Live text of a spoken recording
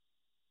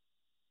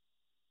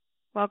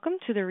Welcome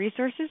to the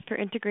Resources for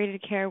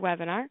Integrated Care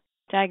webinar,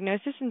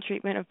 Diagnosis and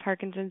Treatment of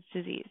Parkinson's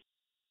Disease.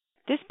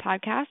 This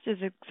podcast is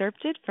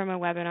excerpted from a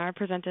webinar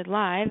presented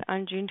live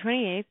on June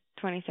 28,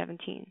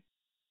 2017.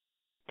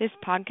 This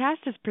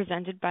podcast is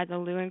presented by the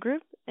Lewin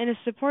Group and is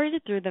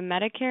supported through the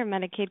Medicare and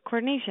Medicaid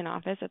Coordination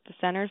Office at the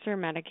Centers for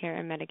Medicare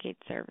and Medicaid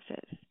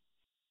Services.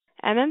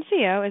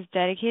 MMCO is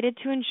dedicated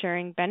to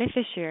ensuring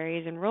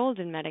beneficiaries enrolled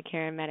in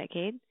Medicare and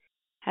Medicaid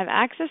have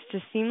access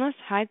to seamless,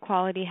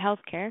 high-quality health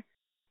care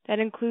that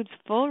includes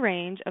full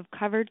range of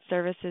covered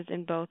services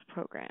in both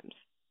programs.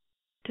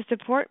 To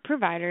support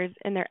providers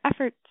in their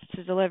efforts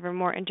to deliver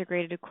more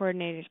integrated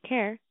coordinated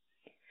care,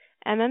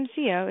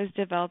 MMCO is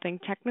developing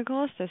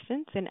technical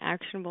assistance and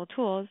actionable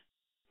tools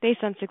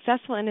based on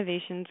successful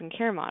innovations in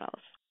care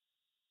models.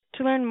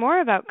 To learn more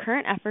about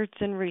current efforts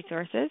and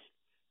resources,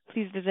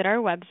 please visit our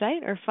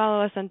website or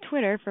follow us on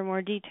Twitter for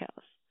more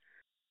details.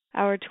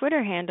 Our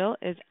Twitter handle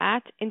is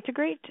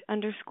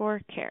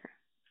 @integrate_care.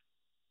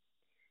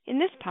 In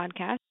this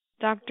podcast,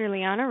 Dr.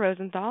 Liana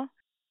Rosenthal,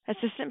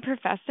 Assistant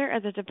Professor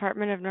at the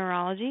Department of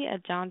Neurology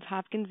at Johns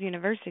Hopkins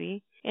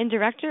University and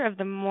Director of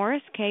the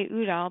Morris K.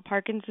 Udall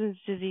Parkinson's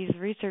Disease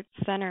Research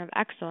Center of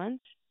Excellence,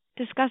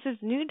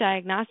 discusses new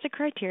diagnostic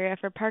criteria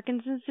for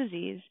Parkinson's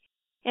disease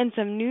and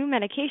some new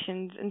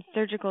medications and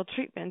surgical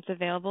treatments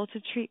available to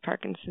treat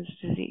Parkinson's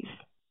disease.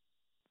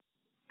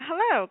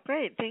 Hello,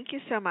 great. Thank you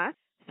so much.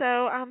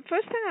 So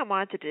first thing I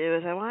wanted to do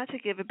is I wanted to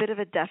give a bit of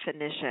a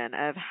definition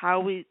of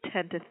how we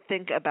tend to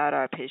think about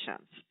our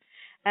patients.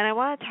 And I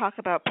want to talk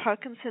about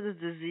Parkinson's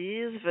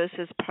disease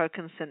versus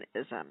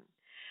Parkinsonism.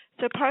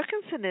 So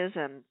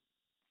Parkinsonism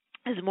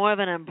is more of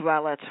an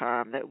umbrella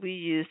term that we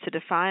use to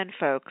define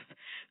folks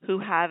who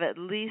have at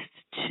least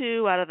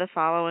two out of the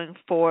following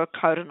four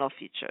cardinal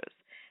features.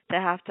 They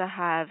have to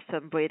have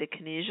some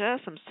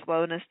bradykinesia, some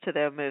slowness to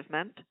their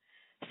movement,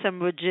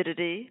 some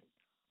rigidity,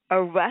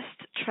 a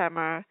rest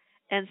tremor,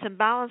 and some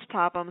balance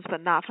problems,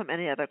 but not from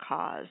any other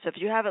cause. So if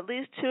you have at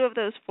least two of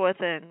those four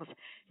things,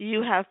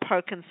 you have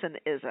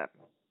Parkinsonism.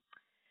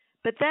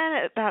 But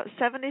then about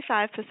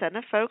 75%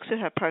 of folks who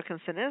have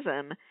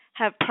Parkinsonism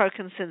have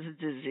Parkinson's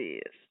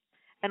disease.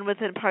 And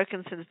within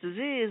Parkinson's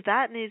disease,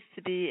 that needs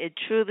to be a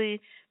truly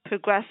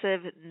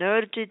progressive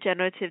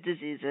neurodegenerative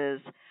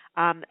diseases,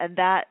 and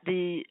that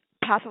the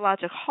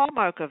pathologic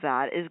hallmark of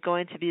that is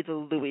going to be the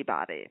Lewy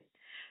body.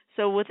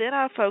 So within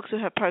our folks who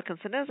have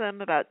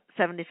Parkinsonism, about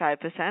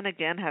 75%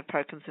 again have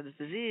Parkinson's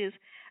disease,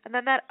 and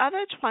then that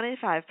other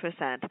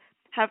 25%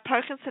 have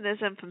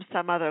Parkinsonism from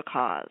some other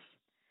cause.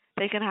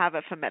 They can have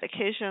it from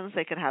medications,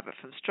 they can have it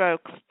from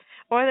strokes,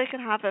 or they can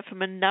have it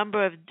from a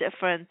number of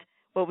different,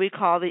 what we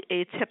call the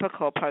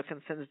atypical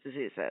Parkinson's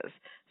diseases.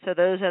 So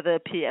those are the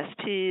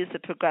PSPs, the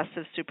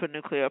progressive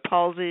supranuclear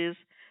palsies,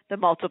 the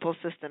multiple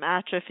system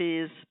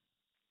atrophies,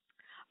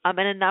 and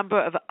a number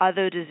of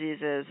other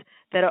diseases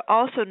that are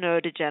also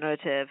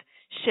neurodegenerative,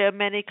 share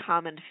many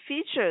common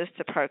features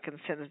to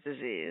Parkinson's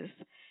disease,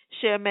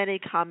 share many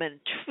common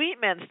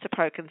treatments to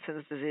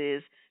Parkinson's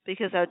disease,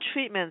 because our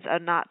treatments are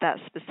not that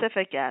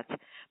specific yet,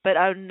 but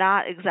are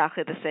not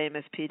exactly the same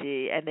as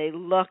PD, and they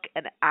look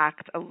and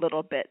act a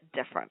little bit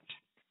different.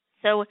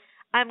 So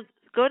I'm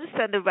going to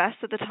spend the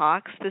rest of the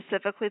talk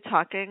specifically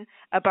talking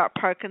about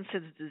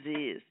Parkinson's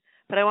disease.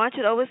 But I want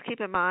you to always keep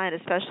in mind,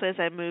 especially as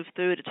I move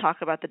through to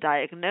talk about the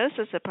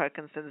diagnosis of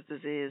Parkinson's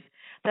disease,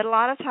 that a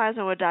lot of times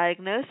when we're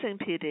diagnosing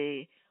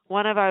PD,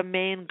 one of our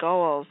main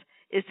goals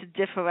is to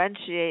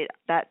differentiate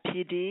that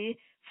PD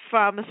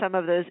from some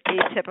of those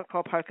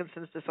atypical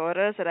Parkinson's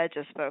disorders that I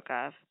just spoke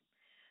of.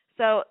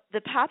 So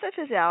the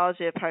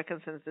pathophysiology of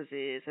Parkinson's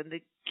disease, and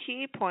the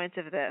key point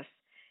of this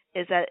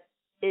is that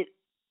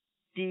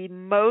the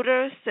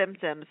motor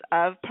symptoms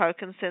of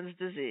Parkinson's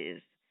disease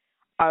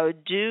are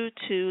due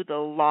to the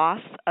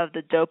loss of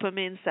the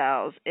dopamine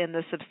cells in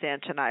the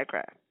substantia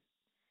nigra.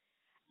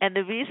 And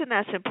the reason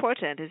that's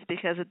important is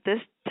because at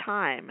this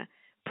time,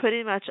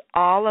 pretty much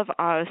all of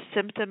our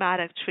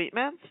symptomatic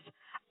treatments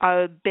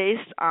are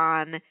based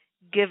on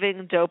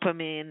giving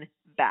dopamine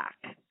back.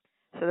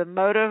 So the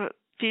motor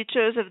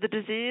features of the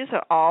disease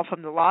are all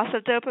from the loss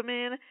of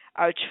dopamine.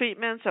 Our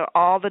treatments are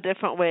all the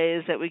different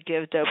ways that we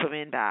give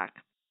dopamine back.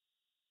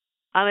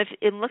 If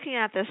in looking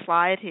at this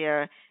slide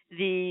here,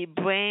 the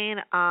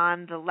brain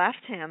on the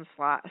left-hand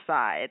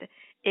side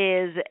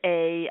is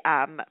a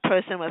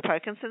person with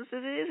Parkinson's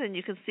disease, and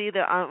you can see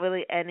there aren't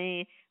really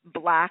any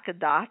black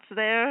dots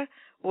there,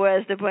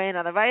 whereas the brain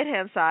on the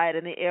right-hand side,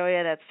 in the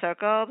area that's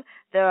circled,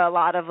 there are a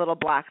lot of little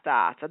black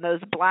dots. And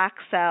those black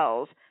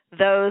cells,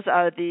 those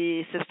are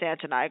the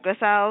substantia nigra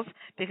cells,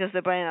 because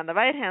the brain on the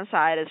right-hand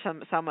side is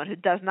from someone who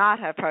does not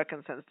have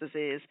Parkinson's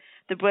disease.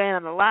 The brain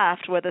on the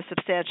left, where the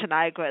substantia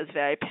nigra is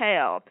very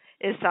pale,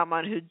 is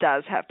someone who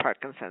does have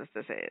Parkinson's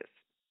disease.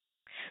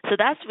 So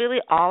that's really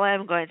all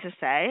I'm going to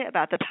say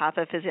about the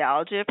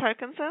pathophysiology of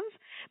Parkinson's,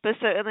 but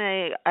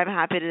certainly I'm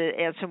happy to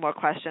answer more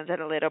questions at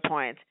a later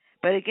point.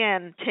 But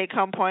again,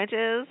 take-home point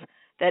is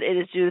that it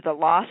is due to the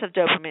loss of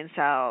dopamine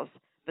cells,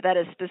 but that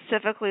is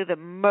specifically the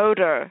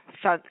motor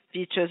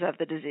features of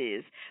the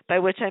disease, by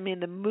which I mean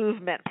the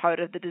movement part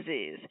of the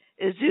disease,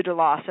 is due to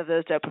loss of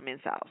those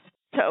dopamine cells.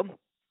 So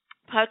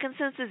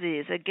Parkinson's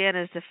disease, again,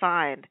 is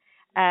defined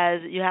as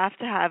you have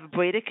to have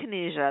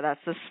bradykinesia, that's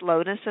the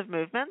slowness of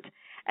movement,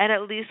 and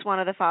at least one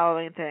of the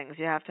following things.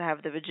 You have to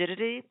have the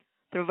rigidity,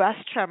 the rest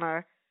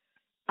tremor,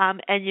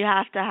 and you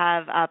have to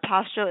have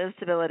postural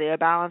instability or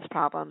balance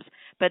problems,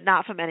 but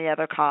not from any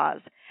other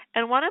cause.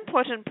 And one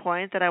important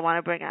point that I want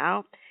to bring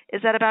out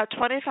is that about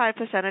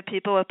 25% of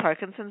people with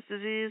Parkinson's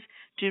disease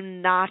do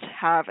not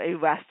have a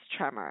rest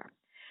tremor.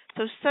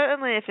 So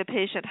certainly if a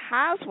patient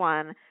has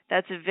one,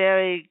 that's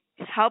very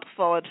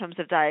helpful in terms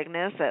of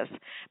diagnosis,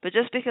 but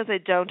just because they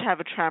don't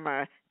have a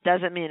tremor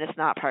doesn't mean it's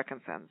not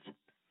Parkinson's.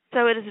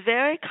 So it is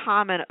very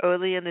common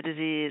early in the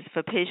disease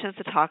for patients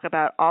to talk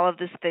about all of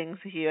these things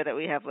here that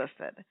we have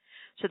listed.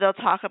 So they'll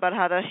talk about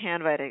how their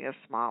handwriting is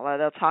smaller.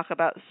 They'll talk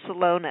about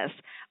slowness.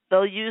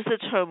 They'll use the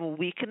term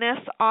weakness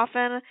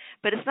often,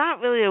 but it's not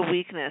really a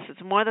weakness.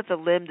 It's more that the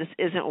limb just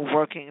isn't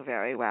working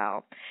very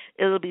well.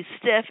 It'll be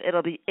stiff.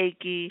 It'll be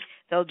achy.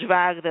 They'll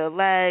drag their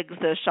legs.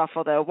 They'll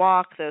shuffle their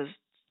walk. They'll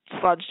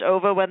slunched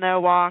over when they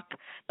walk.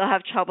 They'll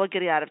have trouble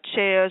getting out of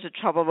chairs or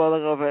trouble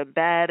rolling over in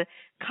bed.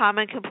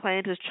 Common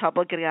complaint is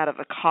trouble getting out of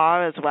a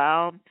car as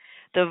well.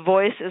 Their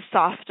voice is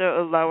softer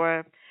or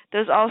lower.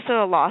 There's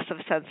also a loss of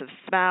sense of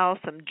smell,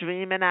 some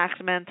dream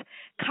enactment,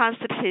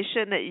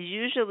 constipation that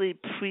usually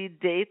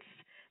predates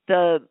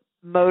the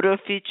motor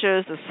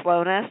features, the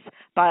slowness,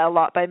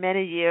 by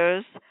many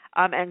years.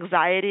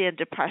 Anxiety and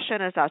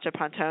depression, as Dr.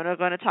 Pontone are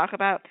going to talk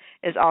about,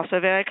 is also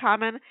very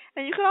common.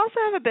 And you can also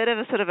have a bit of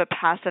a sort of a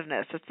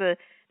passiveness.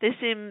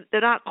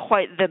 They're not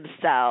quite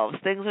themselves.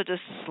 Things are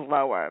just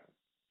slower.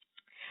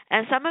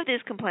 And some of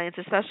these complaints,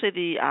 especially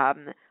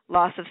the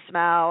loss of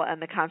smell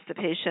and the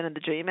constipation and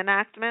the dream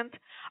enactment,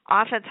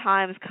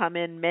 oftentimes come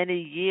in many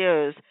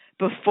years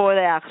before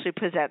they actually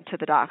present to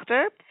the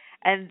doctor.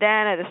 And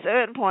then at a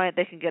certain point,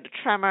 they can get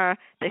a tremor,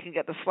 they can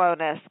get the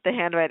slowness, the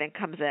handwriting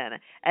comes in,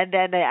 and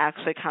then they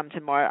actually come to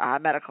more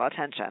medical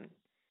attention.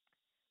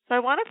 So I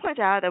want to point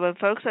out that when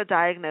folks are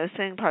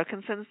diagnosing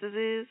Parkinson's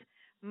disease,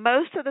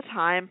 most of the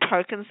time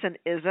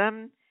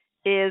Parkinsonism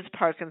is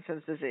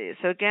Parkinson's disease.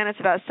 So again, it's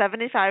about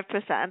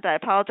 75%. I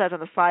apologize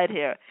on the slide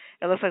here.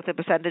 It looks like the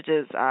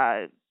percentages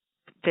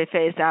they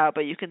phased out,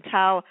 but you can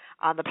tell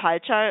on the pie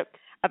chart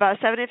about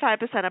 75%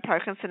 of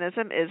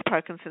Parkinsonism is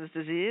Parkinson's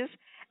disease.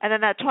 And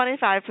then that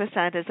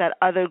 25% is that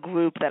other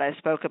group that I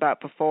spoke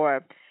about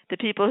before, the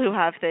people who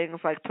have things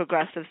like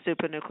progressive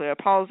supranuclear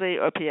palsy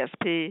or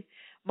PSP,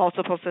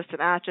 multiple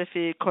system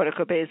atrophy,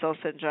 corticobasal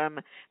syndrome.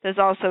 There's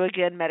also,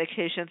 again,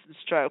 medications and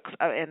strokes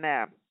are in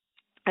there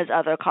as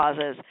other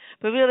causes.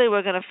 But really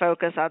we're going to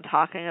focus on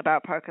talking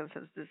about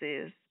Parkinson's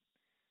disease.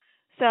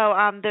 So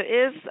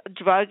there is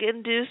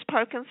drug-induced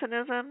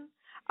Parkinsonism.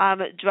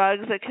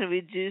 Drugs that can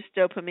reduce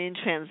dopamine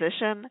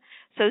transition.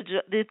 So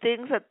the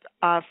things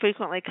that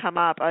frequently come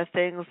up are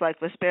things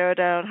like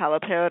risperidone,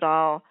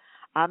 haloperidol,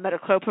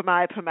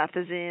 metoclopramide,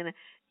 promethazine.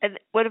 And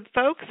when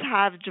folks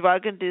have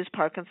drug-induced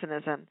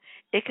Parkinsonism,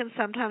 it can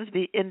sometimes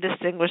be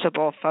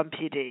indistinguishable from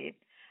PD.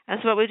 And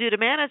so what we do to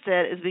manage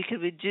it is we can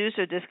reduce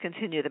or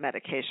discontinue the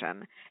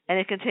medication, and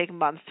it can take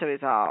months to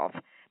resolve.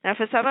 Now,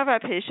 for some of our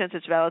patients,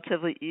 it's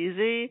relatively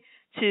easy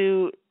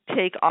to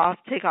take off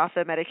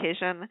their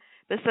medication,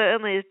 but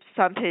certainly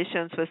some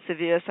patients with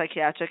severe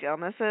psychiatric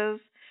illnesses,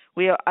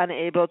 we are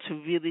unable to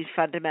really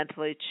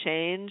fundamentally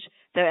change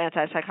their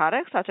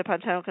antipsychotics. Dr.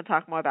 Pontone can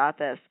talk more about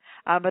this.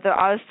 But there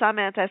are some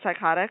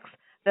antipsychotics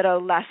that are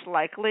less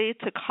likely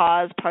to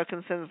cause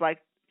Parkinson's-like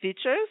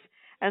features.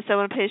 And so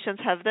when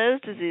patients have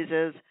those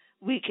diseases,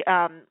 we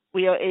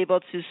are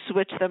able to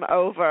switch them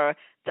over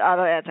to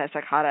other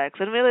antipsychotics.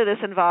 And really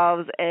this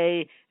involves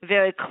a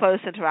very close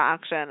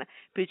interaction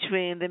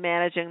between the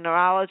managing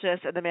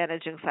neurologist and the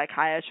managing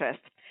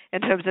psychiatrist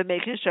in terms of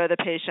making sure the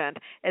patient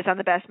is on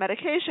the best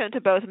medication to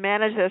both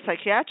manage their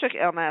psychiatric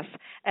illness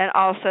and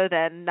also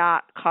then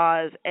not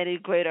cause any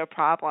greater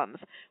problems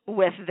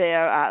with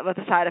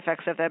the side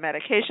effects of their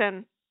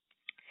medication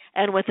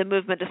and with the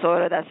movement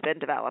disorder that's been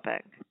developing.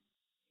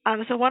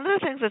 So one of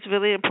the things that's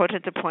really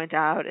important to point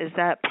out is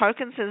that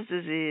Parkinson's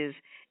disease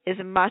is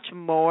much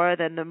more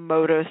than the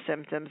motor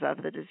symptoms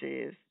of the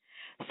disease.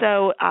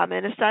 So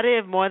in a study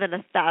of more than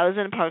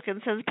 1,000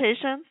 Parkinson's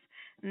patients,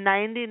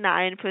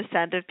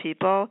 99% of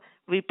people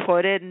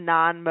reported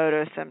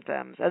non-motor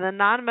symptoms, and the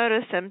non-motor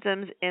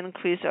symptoms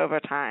increase over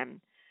time.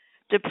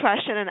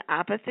 Depression and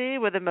apathy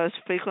were the most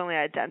frequently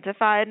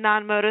identified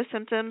non-motor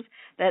symptoms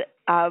that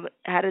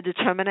had a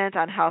determinant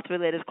on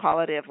health-related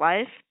quality of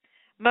life.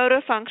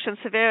 Motor function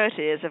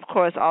severity is, of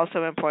course,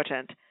 also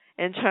important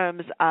in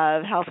terms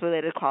of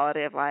health-related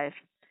quality of life.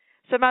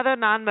 Some other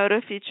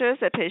non-motor features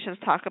that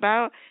patients talk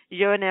about,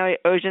 urinary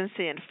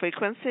urgency and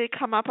frequency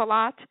come up a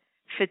lot,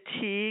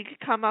 fatigue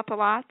come up a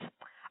lot,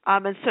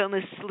 and certainly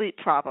sleep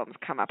problems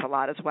come up a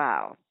lot as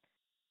well.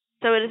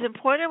 So it is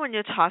important when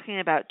you're talking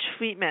about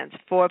treatments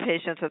for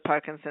patients with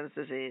Parkinson's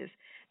disease.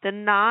 The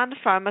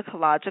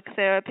non-pharmacologic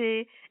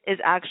therapy is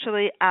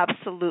actually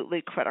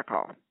absolutely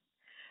critical.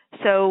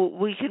 So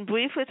we can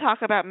briefly talk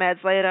about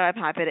meds later. I'm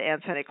happy to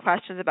answer any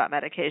questions about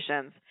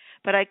medications,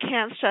 but I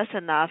can't stress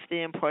enough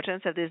the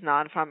importance of these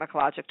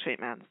non-pharmacologic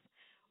treatments.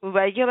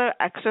 Regular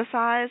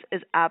exercise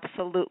is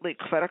absolutely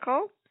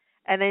critical,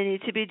 and they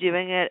need to be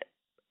doing it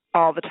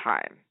all the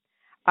time.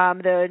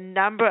 There are a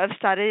number of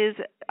studies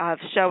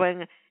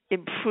showing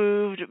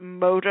improved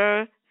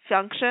motor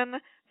function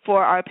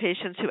for our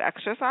patients who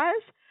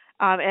exercise.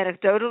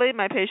 Anecdotally,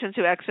 my patients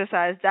who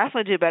exercise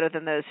definitely do better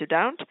than those who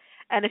don't.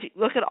 And if you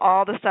look at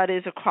all the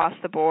studies across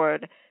the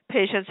board,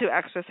 patients who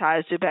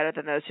exercise do better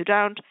than those who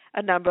don't.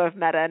 A number of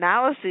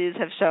meta-analyses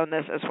have shown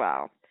this as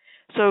well.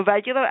 So a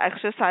regular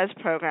exercise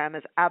program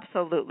is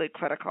absolutely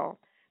critical.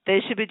 They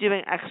should be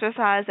doing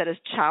exercise that is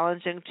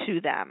challenging to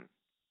them.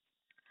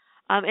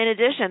 In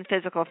addition,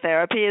 physical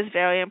therapy is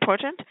very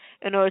important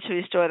in order to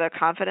restore their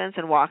confidence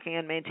in walking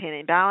and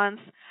maintaining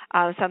balance.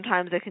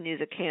 Sometimes they can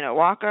use a cane or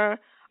walker.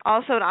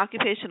 Also, an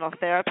occupational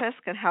therapist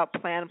can help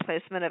plan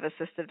placement of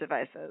assistive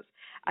devices.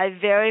 I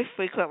very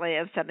frequently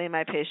am sending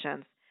my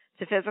patients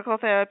to physical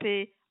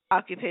therapy,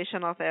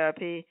 occupational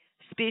therapy,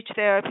 speech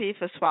therapy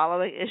for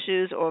swallowing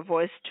issues or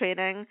voice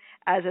training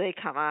as they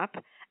come up.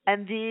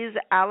 And these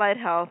allied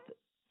health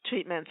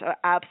treatments are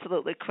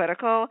absolutely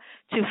critical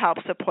to help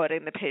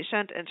supporting the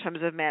patient in terms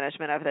of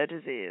management of their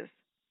disease.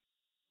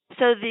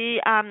 So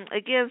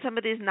again, some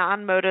of these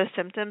non-motor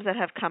symptoms that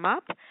have come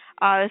up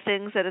are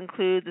things that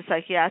include the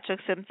psychiatric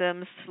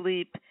symptoms,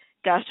 sleep,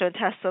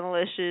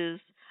 gastrointestinal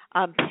issues.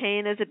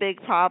 Pain is a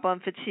big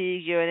problem,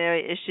 fatigue,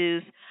 urinary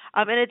issues.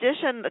 In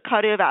addition, the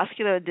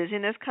cardiovascular and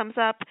dizziness comes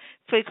up.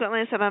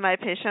 Frequently, some of my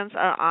patients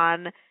are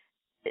on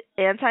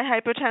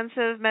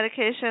antihypertensive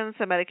medications,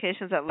 so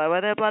medications that lower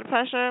their blood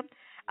pressure,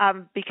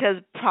 because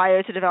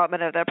prior to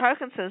development of their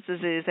Parkinson's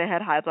disease, they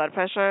had high blood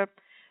pressure.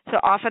 So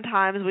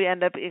oftentimes we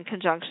end up in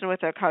conjunction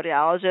with their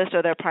cardiologist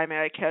or their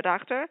primary care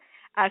doctor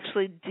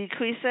actually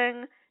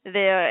decreasing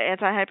their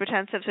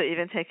antihypertensives or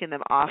even taking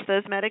them off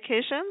those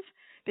medications,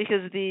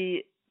 because the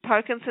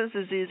Parkinson's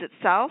disease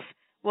itself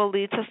will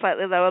lead to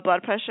slightly lower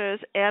blood pressures,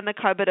 and the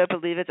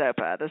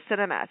carbidopa-levodopa, the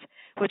Sinemet,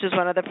 which is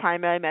one of the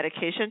primary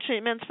medication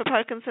treatments for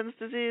Parkinson's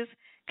disease,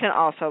 can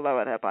also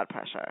lower their blood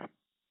pressure.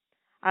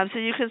 So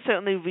you can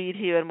certainly read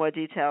here in more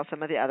detail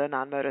some of the other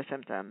non-motor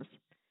symptoms.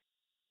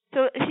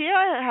 So here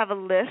I have a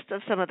list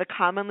of some of the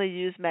commonly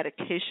used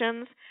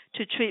medications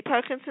to treat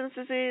Parkinson's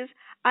disease.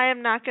 I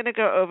am not going to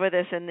go over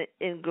this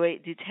in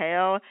great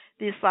detail.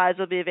 These slides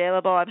will be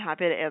available. I'm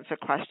happy to answer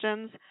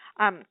questions.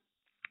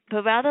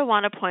 But rather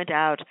want to point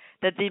out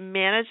that the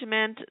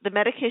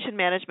medication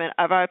management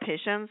of our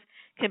patients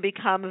can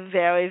become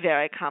very,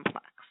 very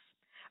complex.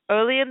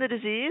 Early in the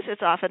disease,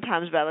 it's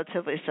oftentimes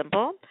relatively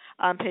simple.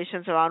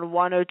 Patients are on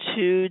one or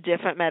two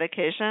different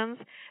medications,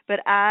 but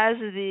as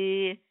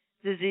the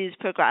disease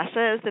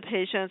progresses, the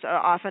patients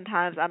are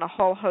oftentimes on a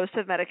whole host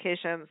of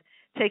medications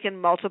taken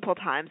multiple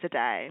times a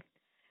day.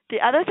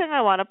 The other thing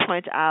I want to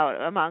point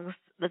out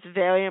that's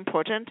very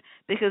important,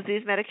 because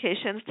these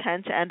medications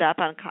tend to end up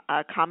on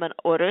common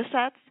order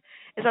sets,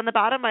 is on the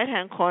bottom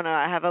right-hand corner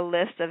I have a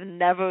list of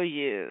never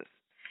use.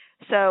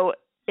 So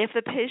if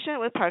the patient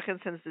with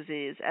Parkinson's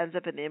disease ends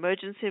up in the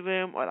emergency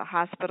room or the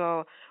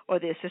hospital or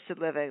the assisted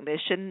living, they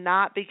should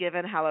not be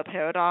given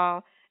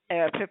haloperidol,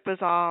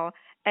 aripiprazole,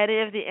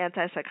 any of the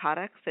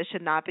antipsychotics. They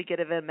should not be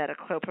given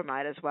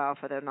metoclopramide as well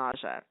for their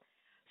nausea.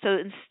 So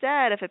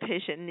instead, if a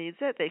patient needs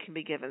it, they can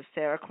be given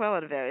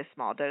Seroquel in very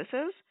small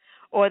doses,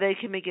 or they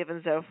can be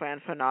given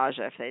Zofran for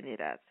nausea if they need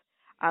it.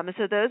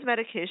 So those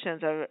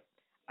medications are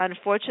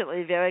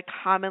unfortunately very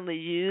commonly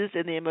used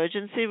in the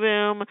emergency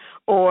room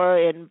or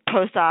in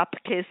post-op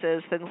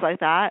cases, things like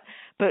that.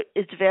 But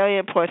it's very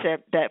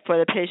important that for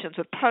the patients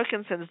with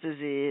Parkinson's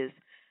disease,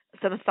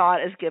 some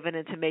thought is given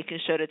into making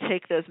sure to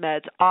take those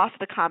meds off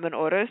the common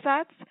order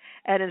sets,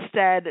 and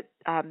instead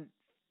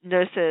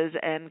nurses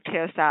and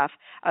care staff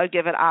are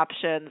given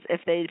options,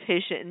 if the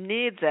patient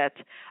needs it,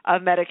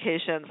 of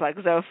medications like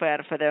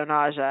Zofran for their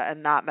nausea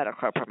and not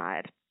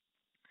metoclopramide.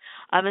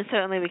 And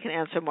certainly we can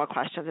answer more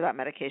questions about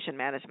medication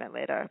management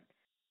later.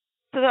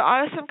 So there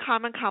are some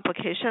common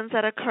complications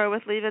that occur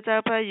with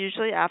levodopa,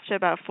 usually after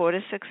about 4 to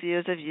 6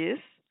 years of use.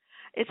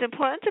 It's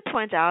important to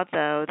point out,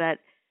 though, that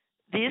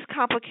these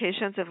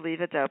complications of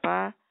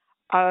levodopa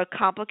are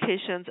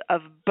complications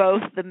of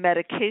both the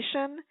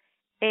medication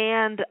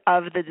and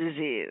of the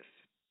disease.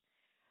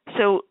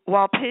 So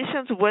while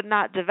patients would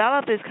not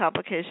develop these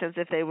complications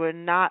if they were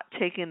not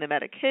taking the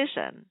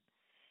medication,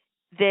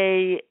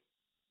 the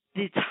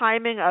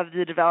timing of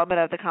the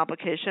development of the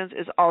complications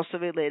is also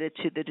related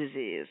to the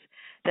disease.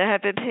 There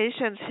have been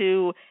patients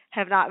who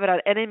have not been on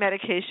any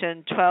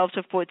medication 12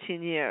 to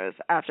 14 years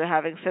after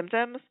having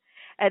symptoms,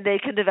 and they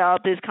can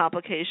develop these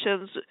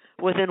complications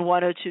within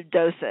 1 or 2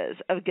 doses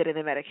of getting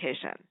the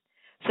medication.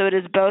 So it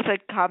is both a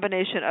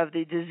combination of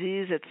the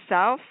disease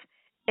itself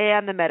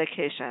and the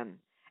medication.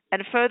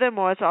 And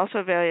furthermore, it's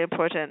also very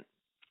important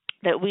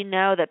that we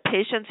know that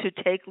patients who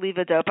take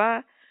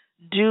levodopa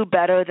do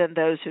better than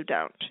those who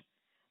don't.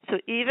 So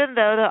even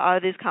though there are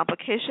these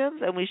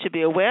complications, and we should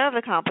be aware of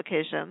the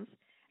complications,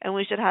 and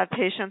we should have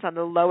patients on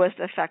the lowest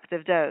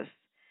effective dose,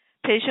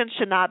 patients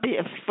should not be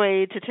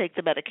afraid to take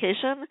the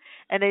medication,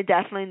 and they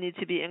definitely need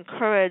to be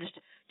encouraged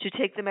to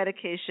take the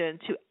medication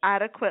to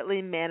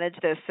adequately manage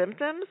their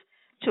symptoms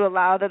to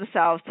allow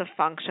themselves to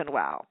function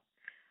well.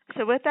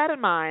 So with that in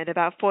mind,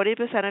 about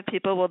 40% of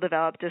people will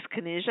develop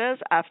dyskinesias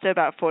after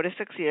about 4 to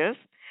 6 years.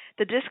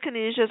 The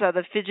dyskinesias are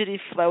the fidgety,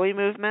 flowy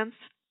movements.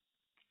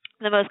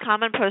 The most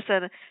common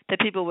person that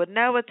people would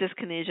know with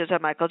dyskinesias are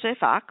Michael J.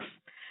 Fox,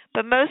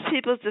 but most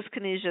people's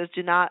dyskinesias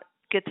do not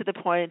get to the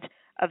point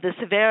of the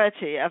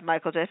severity of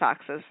Michael J.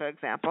 Fox's, for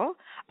example.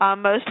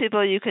 Most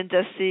people, you can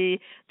just see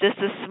just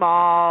a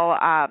small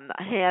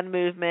hand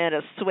movement,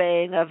 a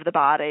swaying of the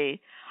body.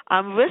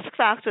 Risk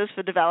factors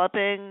for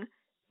developing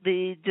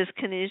the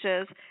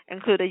dyskinesias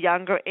include a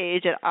younger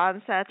age at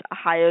onset, a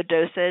higher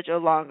dosage, or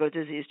longer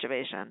disease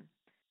duration.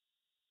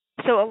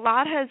 So a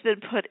lot has been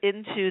put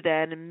into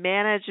then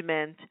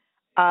management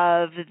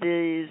of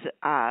these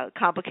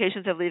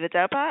complications of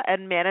levodopa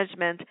and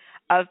management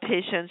of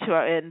patients who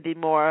are in the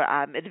more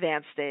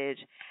advanced stage.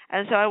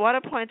 And so I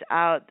want to point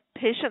out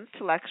patient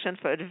selection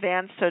for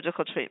advanced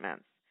surgical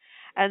treatments.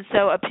 And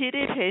so a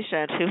PD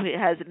patient who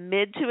has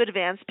mid to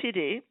advanced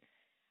PD,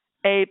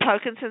 a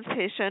Parkinson's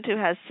patient who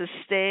has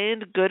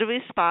sustained good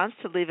response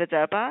to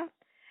levodopa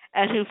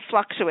and who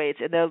fluctuates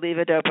in their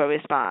levodopa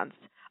response.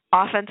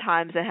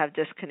 Oftentimes they have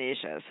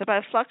dyskinesia. So by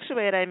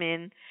fluctuate, I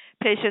mean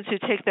patients who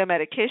take their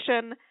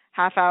medication,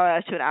 half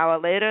hour to an hour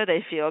later,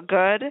 they feel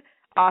good.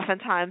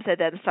 Oftentimes they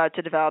then start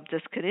to develop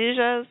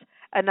dyskinesias.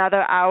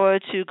 Another hour or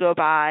two go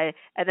by,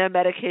 and their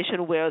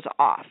medication wears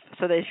off.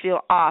 So they feel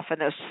off, and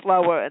they're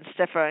slower and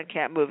stiffer and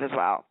can't move as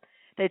well.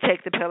 They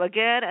take the pill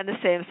again, and the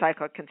same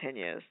cycle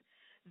continues.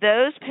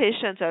 Those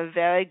patients are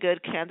very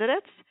good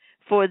candidates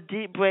for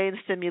deep brain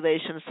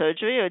stimulation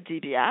surgery, or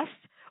DBS,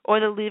 or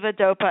the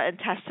levodopa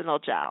intestinal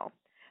gel.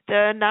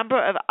 There are a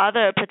number of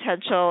other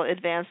potential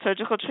advanced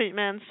surgical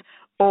treatments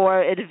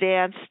or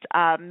advanced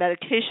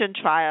medication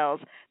trials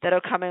that are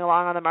coming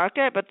along on the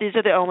market, but these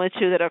are the only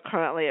two that are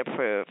currently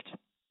approved.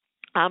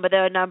 But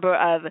there are a number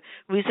of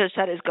research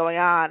studies going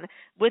on,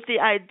 with the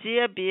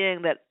idea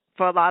being that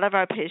for a lot of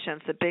our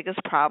patients, the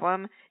biggest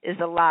problem is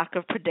the lack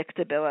of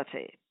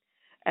predictability.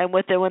 And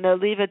when their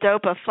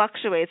levodopa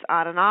fluctuates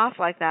on and off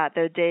like that,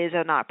 their days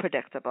are not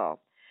predictable.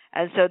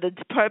 And so the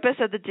purpose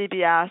of the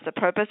DBS, the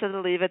purpose of the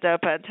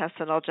levodopa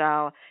intestinal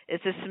gel, is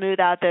to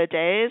smooth out their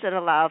days and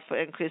allow for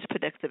increased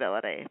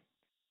predictability.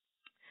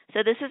 So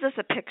this is just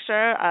a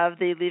picture of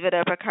the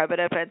levodopa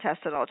carbidopa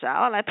intestinal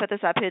gel, and I put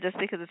this up here just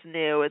because it's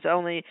new. It's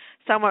only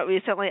somewhat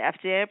recently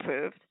FDA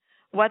approved.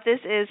 What this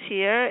is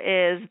here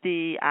is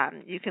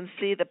you can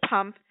see the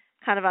pump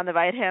kind of on the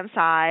right-hand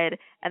side,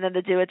 and then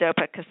the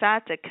duodopa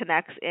cassette that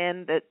connects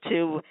in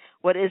to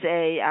what is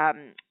a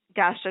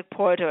gastric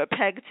port or a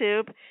PEG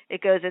tube.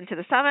 It goes into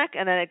the stomach,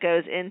 and then it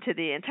goes into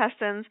the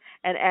intestines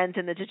and ends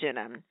in the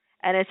jejunum.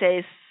 And it's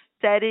a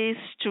steady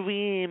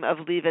stream of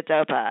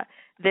levodopa,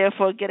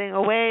 therefore getting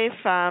away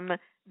from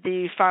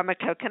the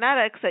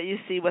pharmacokinetics that you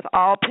see with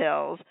all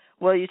pills,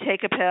 where you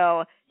take a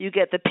pill, you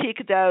get the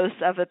peak dose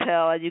of the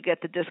pill, and you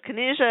get the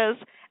dyskinesias,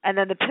 and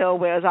then the pill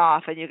wears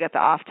off, and you get the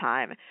off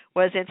time,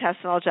 whereas the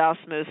intestinal gel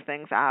smooths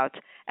things out.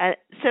 And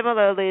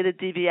similarly, the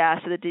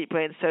DBS, or the deep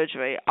brain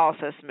surgery,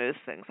 also smooths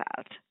things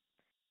out.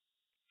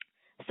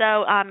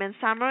 So in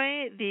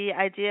summary, the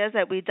idea is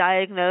that we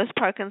diagnose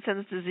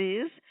Parkinson's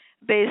disease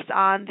based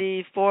on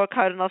the 4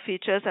 cardinal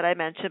features that I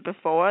mentioned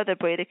before: the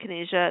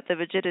bradykinesia, the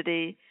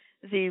rigidity,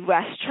 the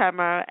rest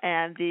tremor,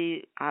 and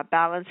the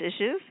balance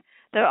issues.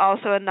 There are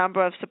also a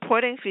number of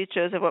supporting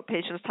features of what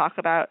patients talk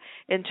about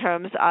in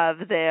terms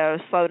of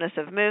their slowness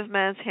of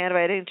movements,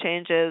 handwriting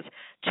changes,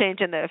 change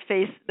in their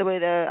face, the way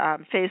their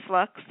face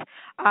looks.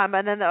 And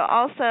then there are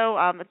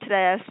also,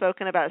 today I've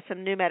spoken about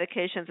some new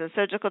medications and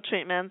surgical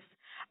treatments,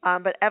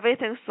 but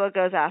everything still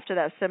goes after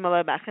that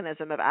similar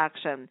mechanism of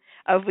action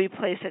of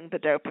replacing the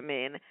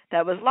dopamine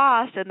that was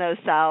lost in those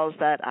cells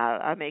that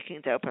are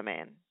making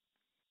dopamine.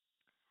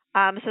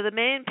 So the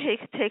main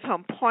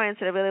take-home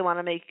points that I really want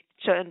to make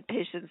certain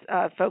patients,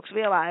 folks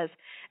realize,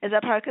 is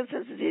that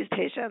Parkinson's disease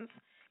patients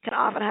can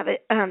often have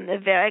a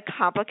very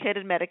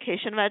complicated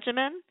medication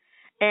regimen,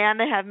 and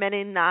they have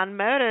many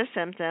non-motor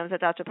symptoms that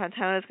Dr.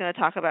 Pantone is going to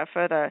talk about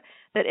further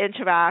that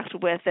interact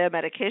with their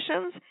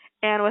medications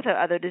and with their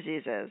other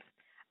diseases.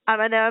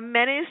 And there are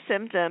many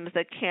symptoms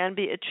that can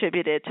be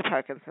attributed to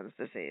Parkinson's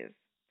disease.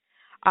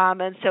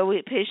 And so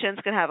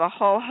patients can have a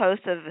whole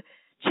host of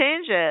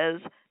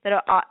changes that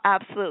are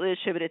absolutely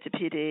attributed to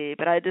PD.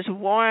 But I just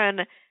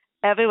warn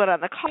everyone on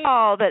the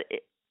call that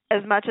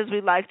as much as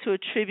we like to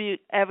attribute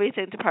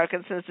everything to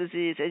Parkinson's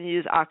disease and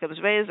use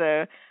Occam's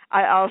razor,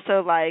 I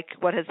also like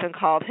what has been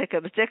called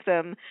Hickham's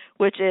dictum,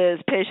 which is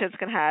patients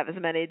can have as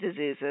many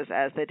diseases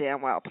as they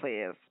damn well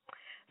please.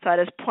 So I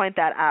just point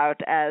that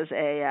out as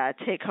a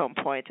take-home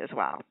point as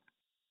well.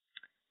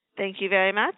 Thank you very much,